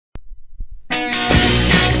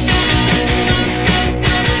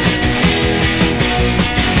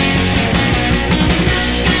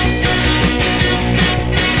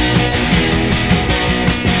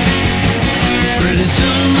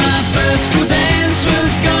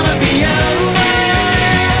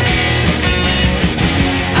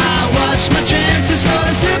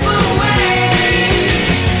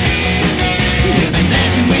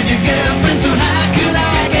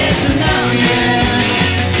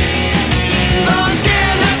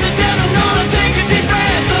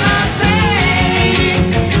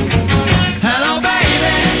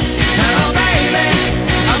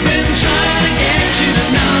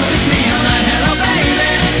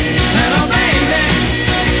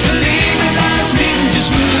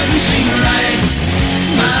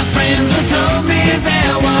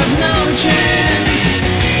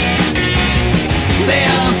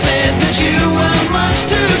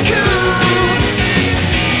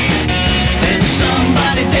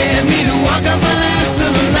walk up and ask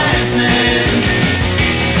for the last dance.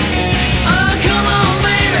 Oh, come on,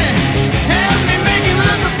 baby, help me make him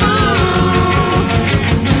look a fool.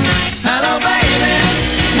 Hello, baby,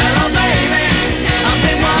 I've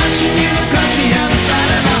been watching you across the other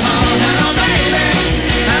side of the hall. Hello, baby,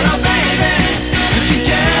 but you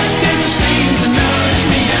just didn't seem to notice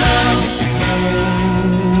me at all.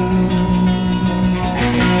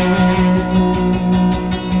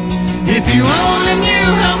 If you only knew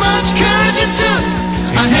how much courage it took,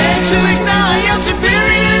 I had to ignore your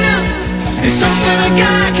superior look. It's something a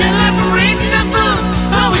guy can live